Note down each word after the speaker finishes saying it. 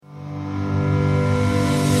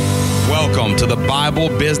Welcome to the Bible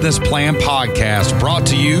Business Plan Podcast, brought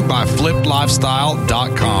to you by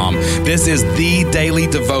flippedlifestyle.com. This is the daily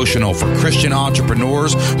devotional for Christian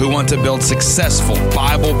entrepreneurs who want to build successful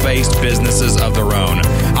Bible-based businesses of their own.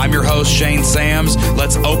 I'm your host, Shane Sams.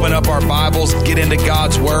 Let's open up our Bibles, get into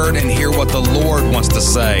God's Word, and hear what the Lord wants to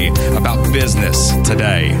say about business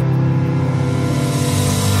today.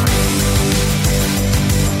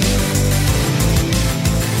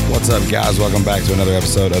 What's up, guys? Welcome back to another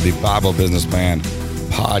episode of the Bible Business Plan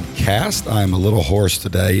Podcast. I'm a little hoarse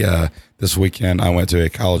today. This weekend, I went to a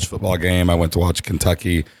college football game. I went to watch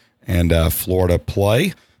Kentucky and Florida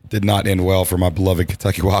play. Did not end well for my beloved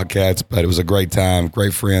Kentucky Wildcats, but it was a great time,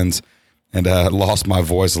 great friends, and lost my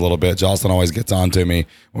voice a little bit. Jocelyn always gets on to me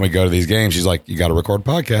when we go to these games. She's like, you got to record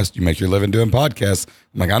podcasts. You make your living doing podcasts.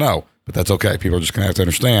 I'm like, I know, but that's okay. People are just going to have to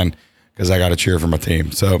understand because I got to cheer for my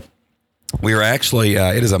team. So we are actually,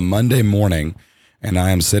 it is a Monday morning, and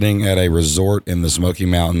I am sitting at a resort in the Smoky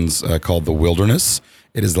Mountains called The Wilderness.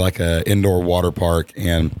 It is like an indoor water park,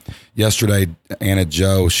 and yesterday, Anna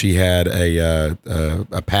Jo, she had a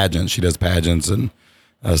pageant. She does pageants and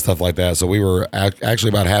stuff like that. So we were actually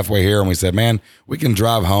about halfway here, and we said, man, we can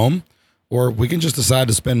drive home, or we can just decide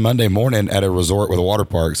to spend Monday morning at a resort with a water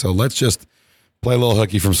park. So let's just play a little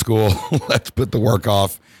hooky from school. Let's put the work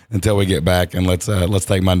off until we get back, and let's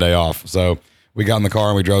take Monday off. So we got in the car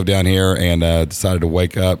and we drove down here and decided to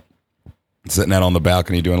wake up, sitting out on the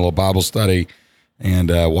balcony doing a little Bible study and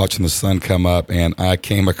watching the sun come up. And I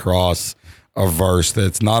came across a verse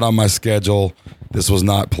that's not on my schedule. This was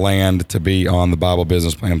not planned to be on the Bible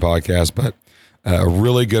Business Plan Podcast, but a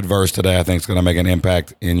really good verse today. I think it's going to make an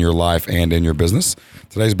impact in your life and in your business.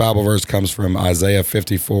 Today's Bible verse comes from Isaiah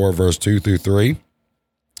 54, verse 2 through 3.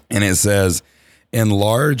 And it says,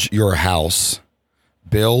 "Enlarge your house,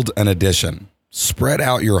 build an addition, spread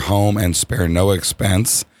out your home and spare no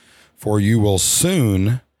expense, for you will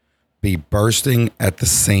soon be bursting at the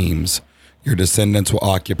seams. Your descendants will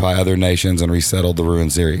occupy other nations and resettle the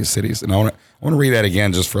ruined cities." And I want to read that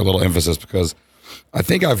again just for a little emphasis, because I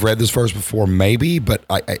think I've read this verse before, maybe, but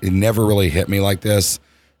it never really hit me like this.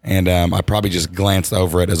 And I probably just glanced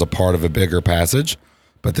over it as a part of a bigger passage.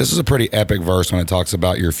 But this is a pretty epic verse when it talks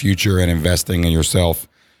about your future and investing in yourself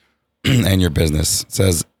and your business. It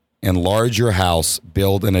says, "Enlarge your house,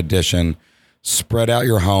 build an addition, spread out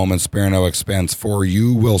your home and spare no expense, for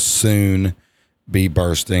you will soon be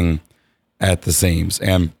bursting at the seams."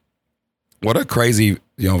 And what a crazy,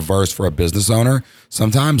 verse for a business owner.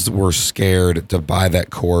 Sometimes we're scared to buy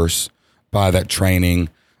that course, buy that training,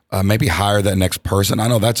 maybe hire that next person. I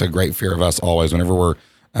know that's a great fear of us always. Whenever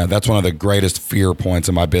that's one of the greatest fear points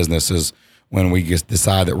in my business is when we just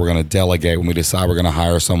decide that we're going to delegate, when we decide we're going to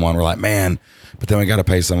hire someone. We're like, man, but then we got to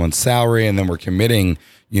pay someone's salary, and then we're committing,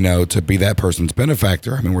 to be that person's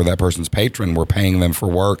benefactor. I mean, we're that person's patron. We're paying them for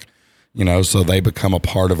work, so they become a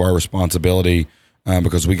part of our responsibility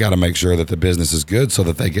because we got to make sure that the business is good so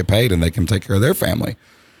that they get paid and they can take care of their family.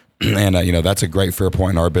 And, that's a great fear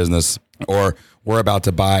point in our business. Or we're about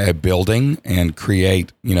to buy a building and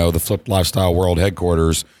create, the Flipped Lifestyle World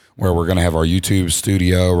headquarters, where we're going to have our YouTube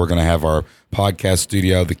studio. We're going to have our podcast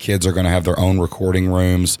studio. The kids are going to have their own recording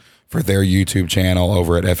rooms for their YouTube channel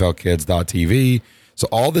over at flkids.tv. So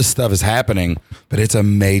all this stuff is happening, but it's a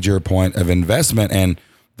major point of investment. And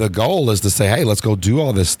the goal is to say, hey, let's go do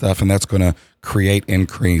all this stuff. And that's going to create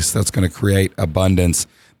increase. That's going to create abundance.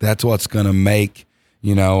 That's what's going to make,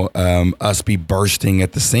 us be bursting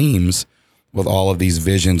at the seams with all of these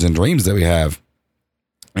visions and dreams that we have.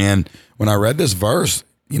 And when I read this verse,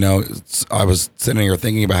 I was sitting here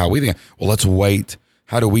thinking about how we think, well, let's wait.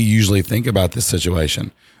 How do we usually think about this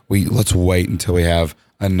situation? Let's wait until we have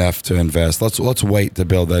enough to invest. Let's wait to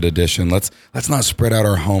build that addition. Let's not spread out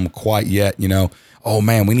our home quite yet. Oh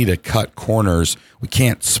man, we need to cut corners. We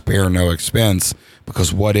can't spare no expense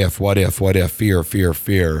because what if,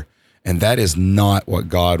 fear. And that is not what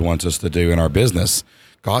God wants us to do in our business.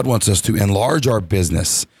 God wants us to enlarge our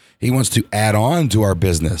business. He wants to add on to our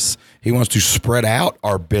business. He wants to spread out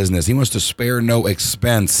our business. He wants to spare no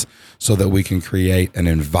expense so that we can create an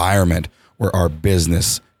environment where our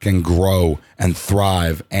business can grow and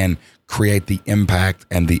thrive and create the impact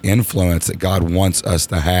and the influence that God wants us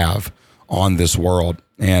to have on this world.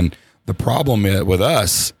 And the problem with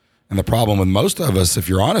us, and the problem with most of us, if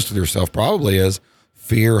you're honest with yourself, probably is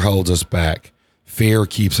fear holds us back. Fear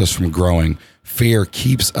keeps us from growing. Fear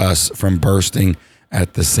keeps us from bursting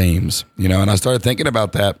at the seams. And I started thinking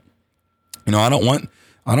about that. I don't want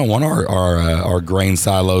our grain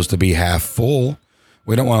silos to be half full.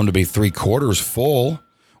 We don't want them to be 3/4 full.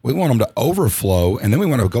 We want them to overflow, and then we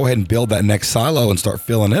want to go ahead and build that next silo and start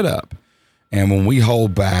filling it up. And when we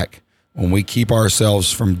hold back, when we keep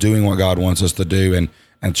ourselves from doing what God wants us to do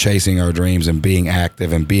and chasing our dreams and being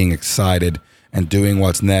active and being excited and doing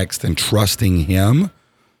what's next and trusting Him,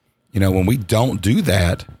 when we don't do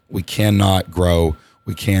that, we cannot grow,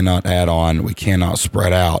 we cannot add on, we cannot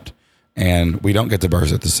spread out, and we don't get to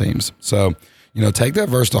burst at the seams. So, take that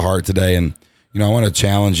verse to heart today. And, I want to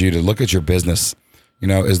challenge you to look at your business.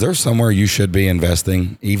 Is there somewhere you should be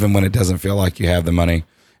investing even when it doesn't feel like you have the money?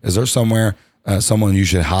 Is there somewhere someone you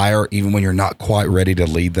should hire even when you're not quite ready to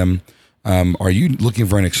lead them? Are you looking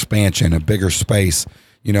for an expansion, a bigger space?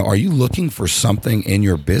 Are you looking for something in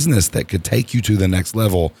your business that could take you to the next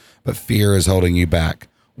level, but fear is holding you back?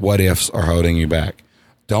 What ifs are holding you back?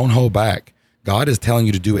 Don't hold back. God is telling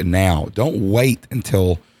you to do it now. Don't wait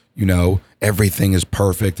until, everything is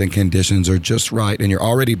perfect and conditions are just right and you're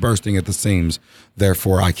already bursting at the seams.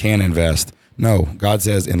 Therefore, I can invest. No, God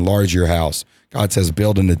says enlarge your house. God says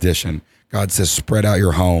build an addition. God says spread out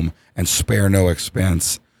your home and spare no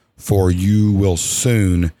expense, for you will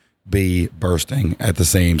soon be bursting at the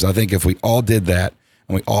seams. I think if we all did that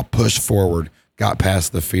and we all pushed forward, got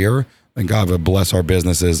past the fear, then God would bless our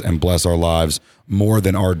businesses and bless our lives more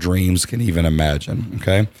than our dreams can even imagine.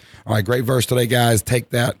 Okay. All right. Great verse today, guys. Take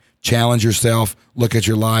that, challenge yourself, look at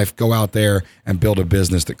your life, go out there and build a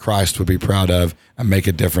business that Christ would be proud of and make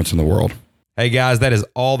a difference in the world. Hey guys, that is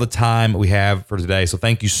all the time we have for today. So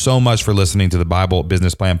thank you so much for listening to the Bible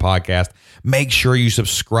Business Plan Podcast. Make sure you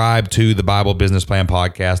subscribe to the Bible Business Plan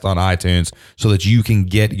Podcast on iTunes so that you can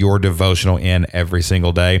get your devotional in every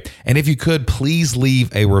single day. And if you could, please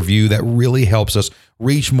leave a review. That really helps us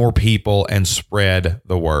reach more people and spread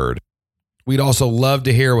the word. We'd also love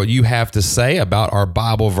to hear what you have to say about our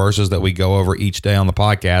Bible verses that we go over each day on the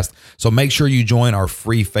podcast. So make sure you join our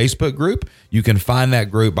free Facebook group. You can find that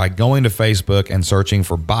group by going to Facebook and searching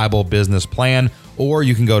for Bible Business Plan, or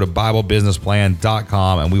you can go to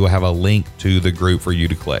BibleBusinessPlan.com and we will have a link to the group for you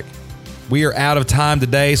to click. We are out of time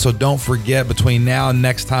today, so don't forget, between now and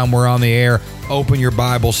next time we're on the air, open your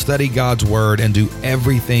Bible, study God's Word, and do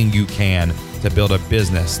everything you can to build a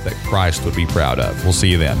business that Christ would be proud of. We'll see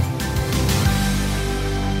you then.